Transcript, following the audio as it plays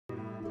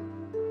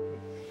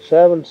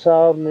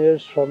7,000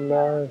 years from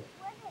now,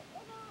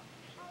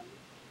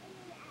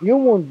 you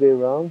won't be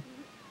around.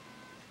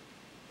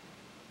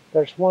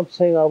 There's one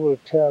thing I will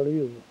tell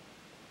you.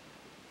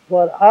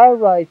 What I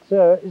write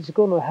there is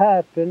going to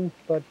happen,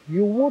 but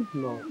you won't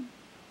know.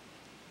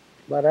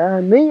 But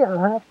I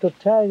have to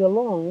tag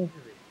along.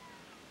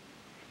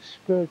 The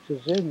Spirit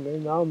is in me,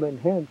 and I'm in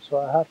Him, so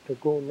I have to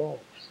go along.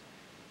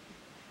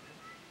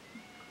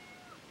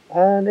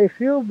 And if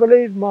you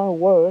believe my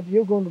word,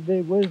 you're going to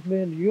be with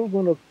me, and you're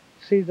going to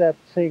see that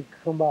thing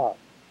come out.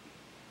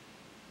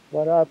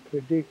 What I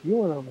predict,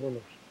 you and I'm going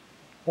to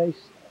face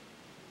it.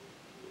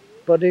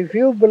 But if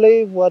you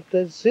believe what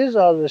this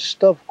other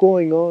stuff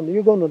going on,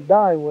 you're going to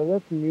die with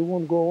it, and you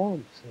won't go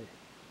on. See?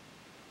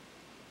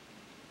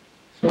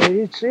 So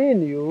it's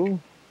in you.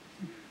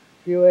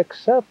 If you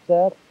accept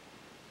that,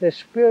 the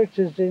Spirit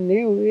is in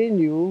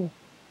you,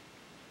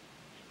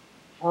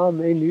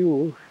 I'm in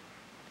you,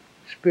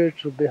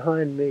 Spirits are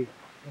behind me.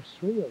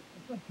 That's real.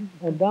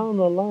 And down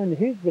the line,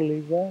 He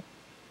believed that.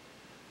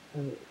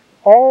 And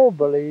all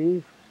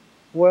believe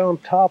we're on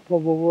top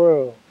of the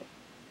world.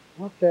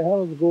 What the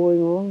hell is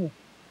going on?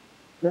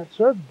 That's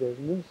our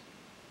business.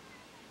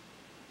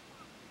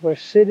 We're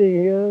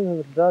sitting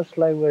here just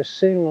like we're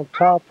sitting on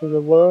top of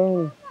the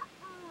world,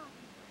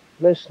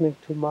 listening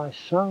to my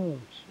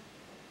sounds.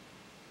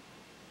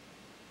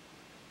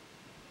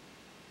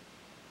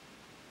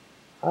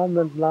 I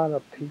met a lot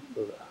of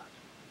people,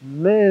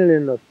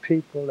 millions of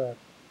people that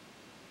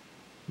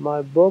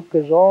my book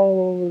is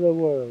all over the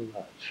world,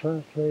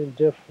 translated in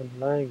different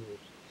languages.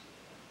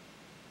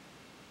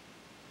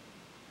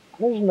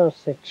 There's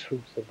nothing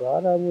truth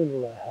about it. I wouldn't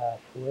lie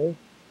halfway.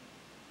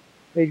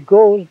 It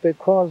goes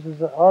because it's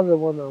the other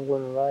one I'm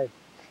going to write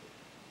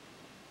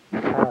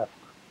half.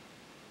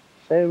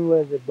 Same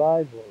with the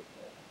Bible.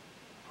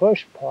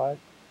 First part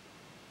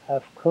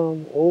have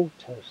come Old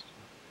Testament.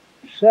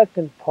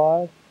 Second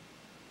part,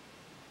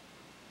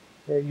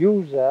 they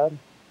use that.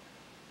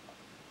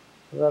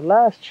 The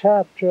last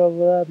chapter of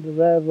that, the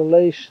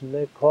Revelation,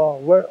 they call,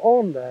 we're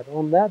on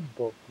that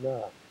book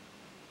now.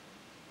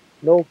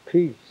 No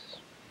peace.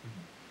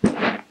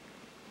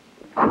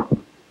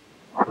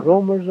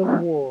 Rumors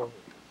of war.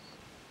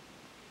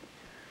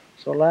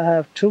 So I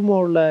have 2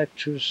 more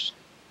lectures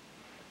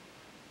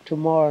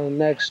tomorrow and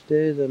the next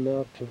day, then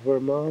out to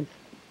Vermont.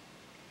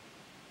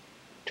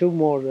 2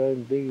 more there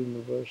in big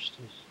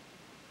universities.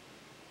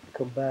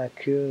 Come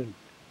back here and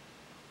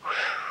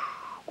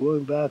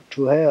going back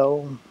to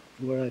hell,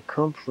 where I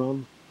come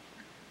from.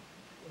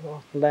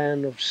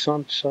 Land of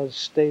sunshine,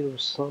 state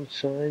of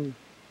sunshine.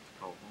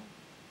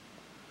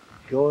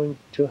 Going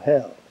to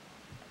hell.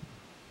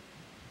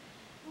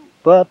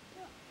 But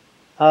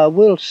I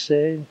will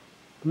say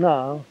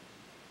now,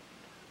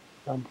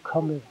 I'm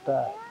coming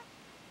back.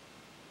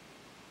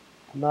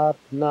 Not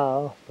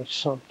now, but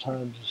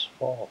sometimes this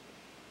fall.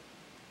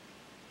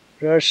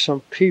 There are some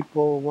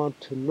people who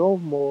want to know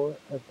more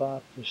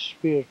about the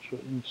spiritual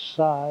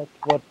inside,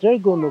 what they're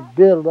going to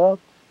build up,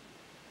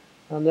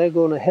 and they're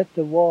going to hit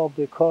the wall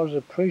because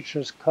the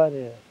preachers kind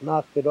of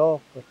knock it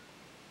off, but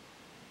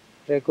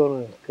they're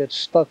going to get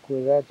stuck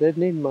with that. They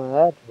need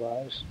my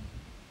advice.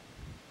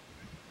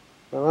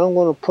 And I'm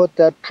going to put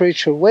that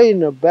preacher way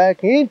in the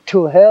back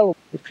into hell.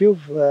 If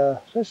you've,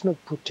 there's no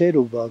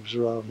potato bugs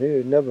around here.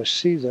 You never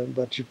see them,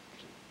 but you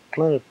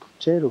plant a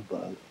potato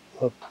bug,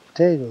 a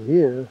potato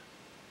here.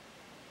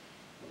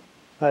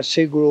 I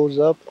see grows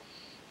up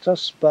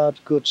just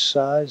about good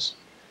size.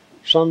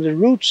 From the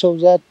roots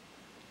of that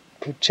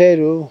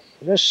potato,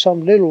 there's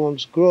some little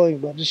ones growing,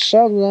 but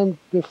some of them,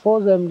 before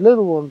them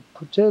little one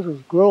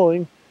potatoes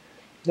growing,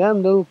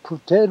 them little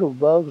potato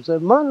bugs, they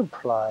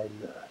multiply in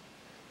there.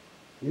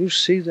 You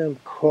see them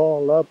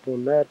crawl up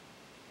on that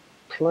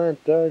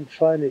plant there and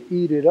trying to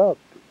eat it up.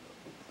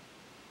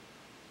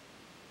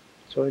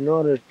 So in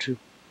order to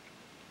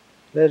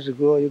let it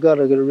grow, you got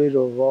to get rid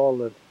of all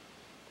the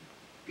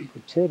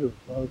potato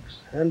bugs,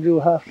 and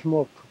you have some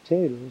more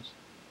potatoes.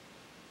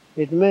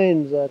 It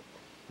means that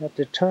at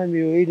the time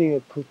you're eating the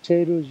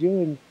potatoes,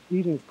 you're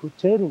eating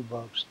potato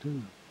bugs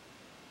too.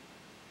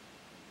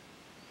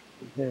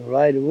 They're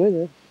right with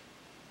it.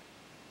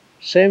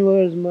 Same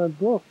way as my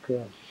book.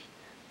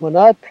 When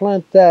I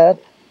plant that,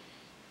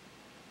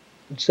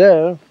 it's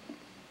there,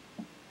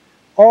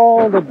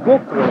 all the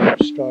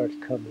bookworms start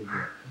coming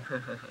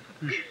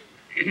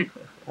in.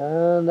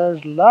 And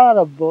there's a lot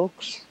of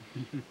books.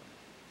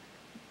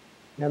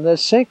 And they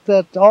think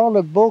that all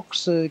the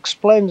books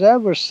explains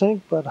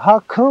everything, but how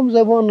come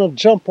they want to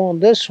jump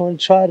on this one and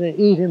try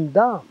to eat him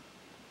down?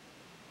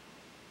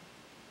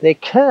 They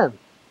can't.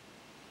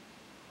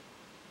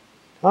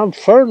 I'm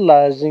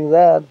fertilizing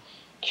that,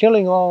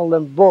 killing all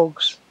them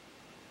books.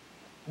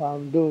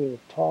 I'm doing the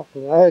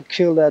talking. I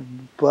killed that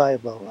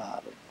Bible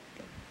out of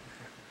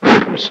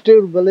it. You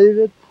still believe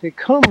it? They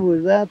come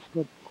with that,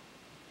 but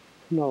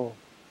no.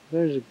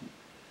 There's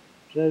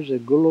a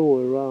glow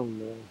around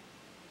there.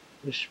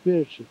 The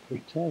Spirit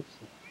protects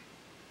it.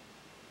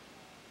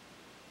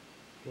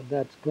 And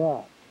that's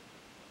God.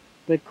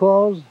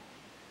 Because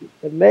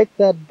they make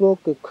that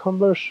book a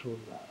commercial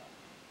now.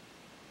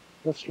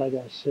 Just like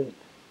I said,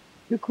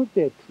 you could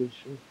be a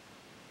preacher.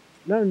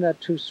 Learn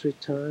that 2-3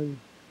 times.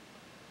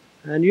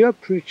 And your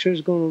preacher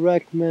is going to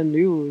recommend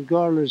you,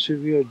 regardless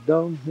if you're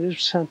dumb.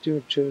 He's sent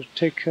you to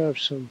take care of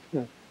some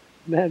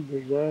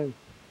members there.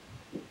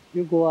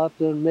 You go out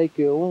there and make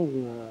your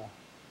own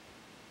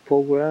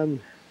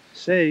program.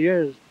 Say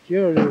you're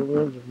the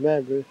one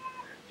member.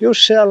 You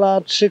sell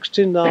out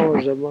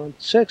 $16 a month,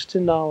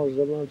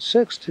 $16 a month,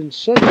 16,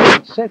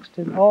 16,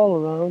 16 all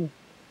around,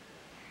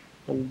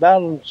 and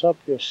balance up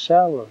your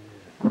salary.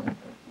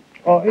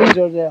 Or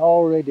either they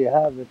already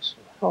have it. So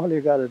all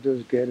you got to do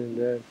is get in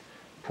there,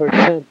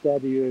 pretend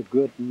that you're a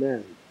good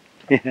man.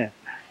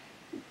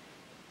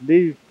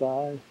 Live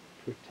by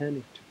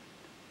pretending to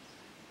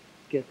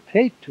get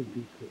paid to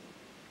be good.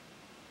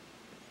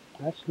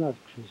 That's not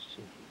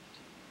Christian.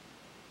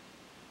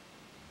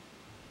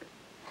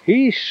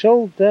 He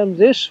showed them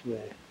this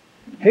way.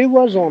 He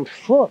was on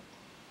foot.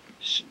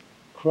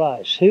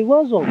 Christ. He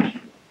was on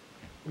foot.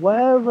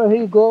 Wherever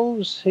he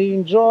goes, he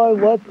enjoys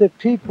what the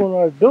people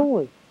are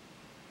doing.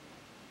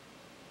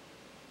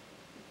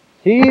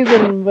 He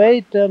even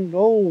made them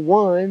old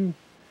wine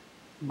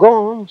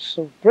gone,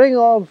 so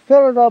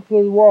fill it up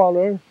with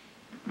water.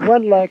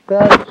 Went like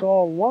that, it's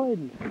all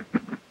wine.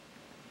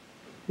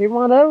 He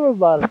want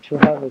everybody to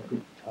have a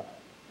good time.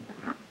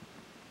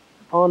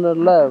 On a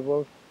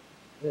level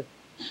that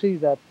see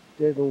that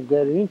they don't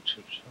get into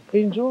it. So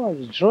enjoy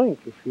the drink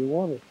if you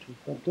wanted to,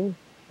 but don't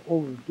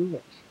overdo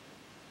it.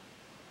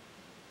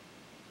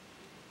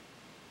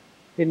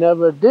 He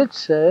never did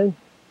say,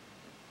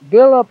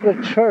 build up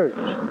a church.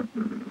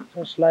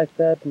 Just like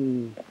that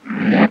in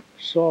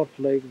Salt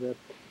Lake, that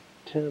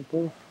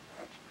temple.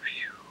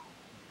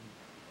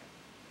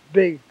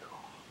 Big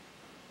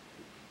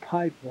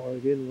pipe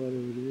organ, whatever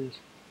it is.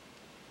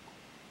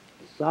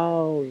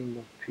 Thousands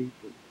of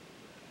people.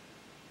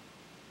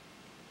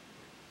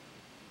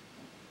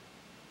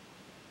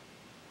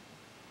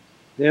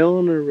 They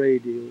own the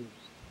radios,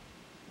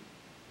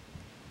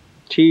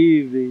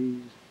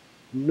 TVs,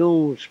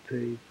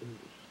 newspapers.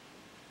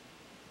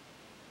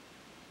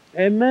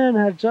 A man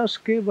had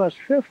just given us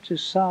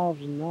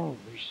 $50,000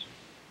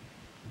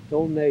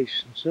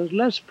 donation. Says,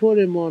 let's put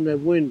him on the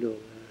window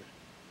there.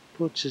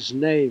 Puts his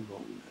name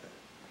on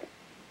there.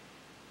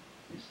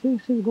 He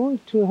thinks he's going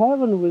to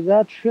heaven with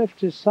that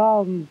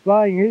 50,000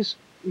 buying his.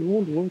 It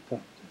won't work out there.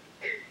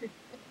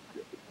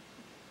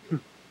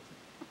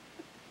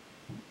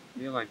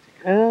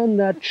 And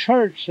that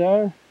church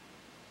there,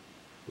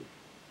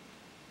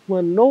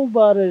 when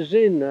nobody's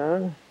in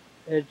there,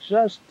 it's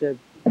just a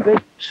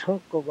big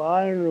chunk of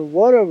iron or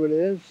whatever it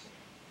is,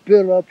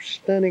 built up,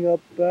 standing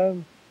up there.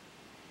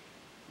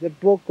 The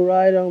book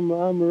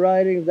I'm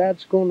writing,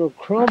 that's going to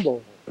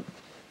crumble.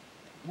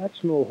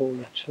 That's no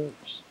holy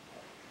church.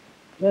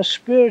 The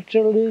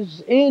spiritual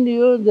is in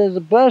you. There's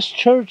the best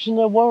church in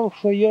the world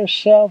for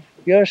yourself,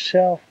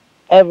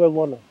 every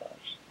one of us.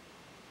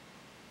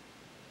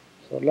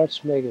 So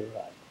let's make it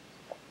right.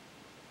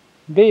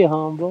 Be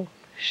humble,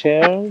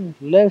 share,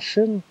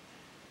 listen,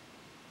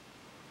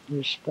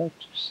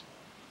 respect yourself.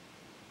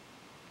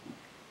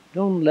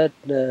 Don't let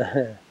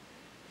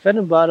if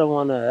anybody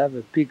want to have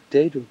a big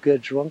date or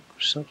get drunk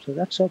or something,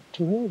 that's up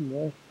to him.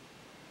 Right?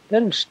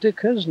 Let him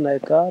stick his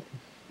neck out.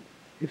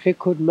 If he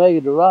could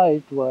make it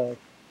right, well,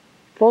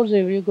 suppose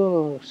if you're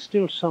going to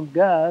steal some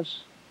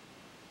gas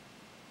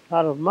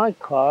out of my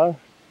car,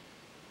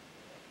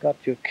 got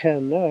your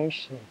can there,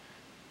 so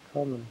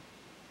come and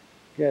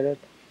get it.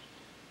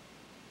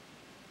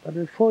 But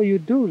before you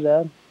do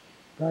that,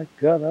 by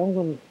God, I'm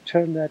going to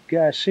turn that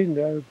gas in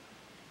there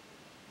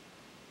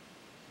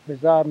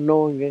without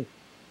knowing it.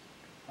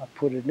 I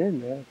put it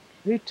in there.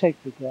 You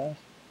take the gas,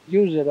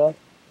 use it up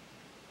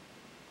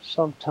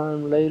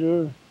sometime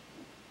later.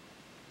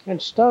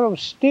 Instead of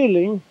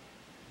stealing,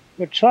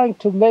 you're trying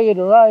to make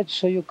it right,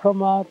 so you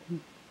come out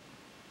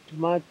to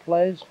my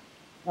place.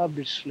 I'll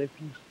be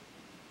sleeping.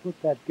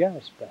 Put that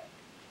gas back.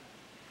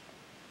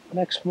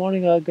 Next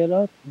morning I'll get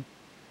up and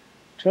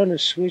turn the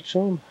switch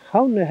on.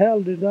 How in the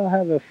hell did I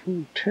have a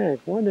full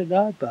tank? When did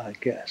I buy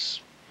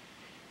gas?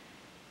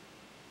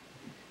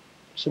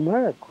 It's a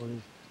miracle.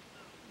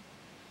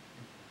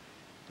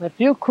 If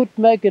you could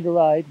make it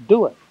right,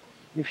 do it.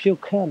 If you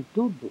can't,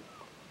 do it.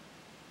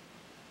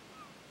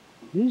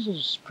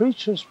 Jesus,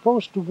 preacher's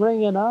supposed to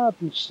bring it out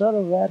instead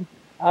of that.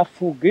 I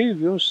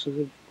forgive you. So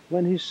that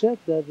when he said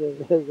that,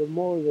 the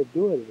more they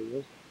do it, I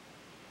guess.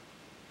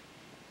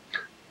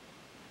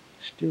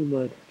 Steal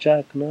my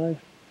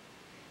jackknife.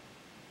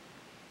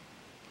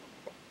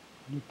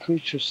 The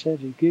preacher said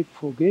he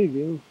forgive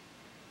you.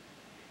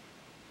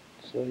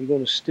 So you're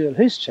going to steal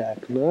his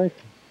jackknife.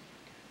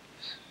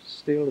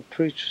 Steal the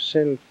preacher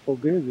said he'll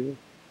forgive you.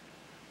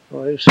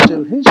 Or you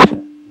steal his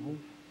jackknife.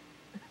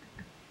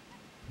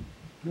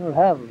 You'll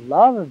have a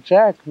lot of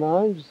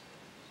jackknives.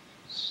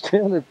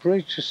 Still the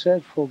preacher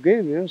said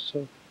forgive you.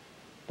 So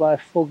by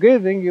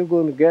forgiving, you're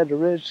going to get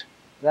rich.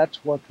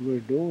 That's what we're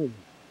doing.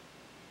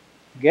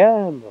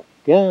 Gamble,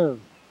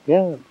 gamble,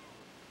 gamble.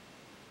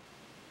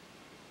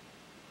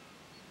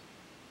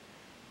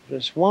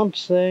 There's one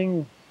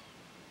thing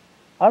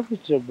I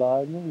read the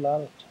Bible a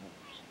lot of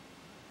times.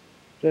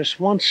 There's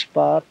one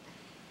spot,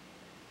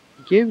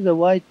 give the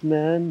white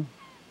man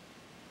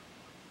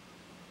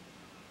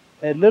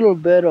a little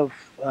bit of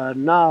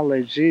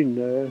knowledge in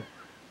there.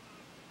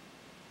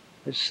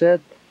 It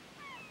said,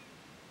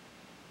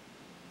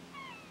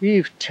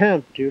 Eve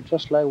tempt you,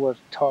 just like we're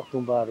talking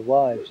about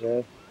wives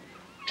there,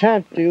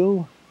 tempt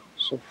you,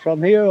 so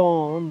from here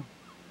on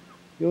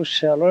you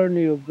shall earn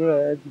your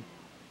bread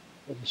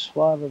with the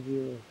sweat of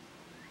your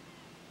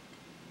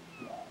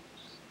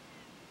brows.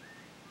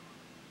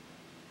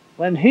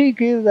 When he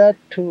gave that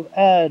to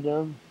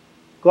Adam,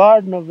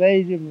 Garden of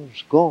Eden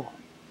was gone.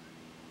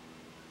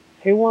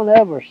 He won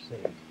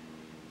everything.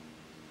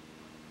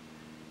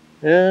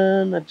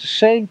 And at the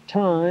same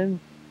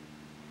time,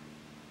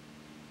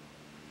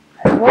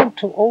 he wanted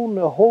to own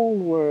the whole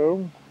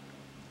world.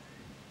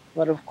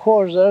 But of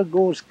course, there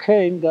goes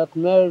Cain, got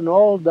married, and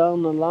all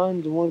down the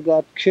line, the one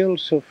got killed.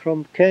 So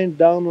from Cain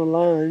down the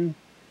line,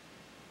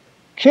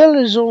 killed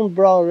his own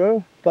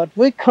brother. But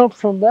we come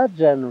from that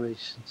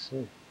generation,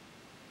 see,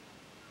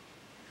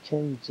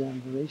 Cain's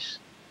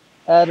generation.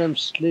 Adam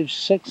lived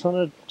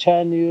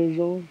 610 years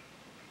old.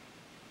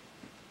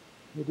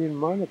 He didn't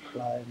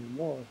multiply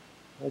anymore.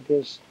 I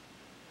guess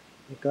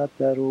he got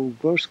that old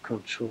birth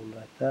control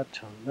at that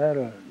time. That I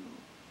don't know.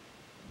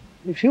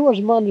 If he was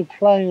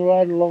multiplying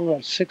right along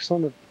at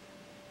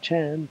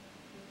 610,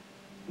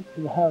 he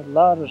could have a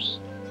lot of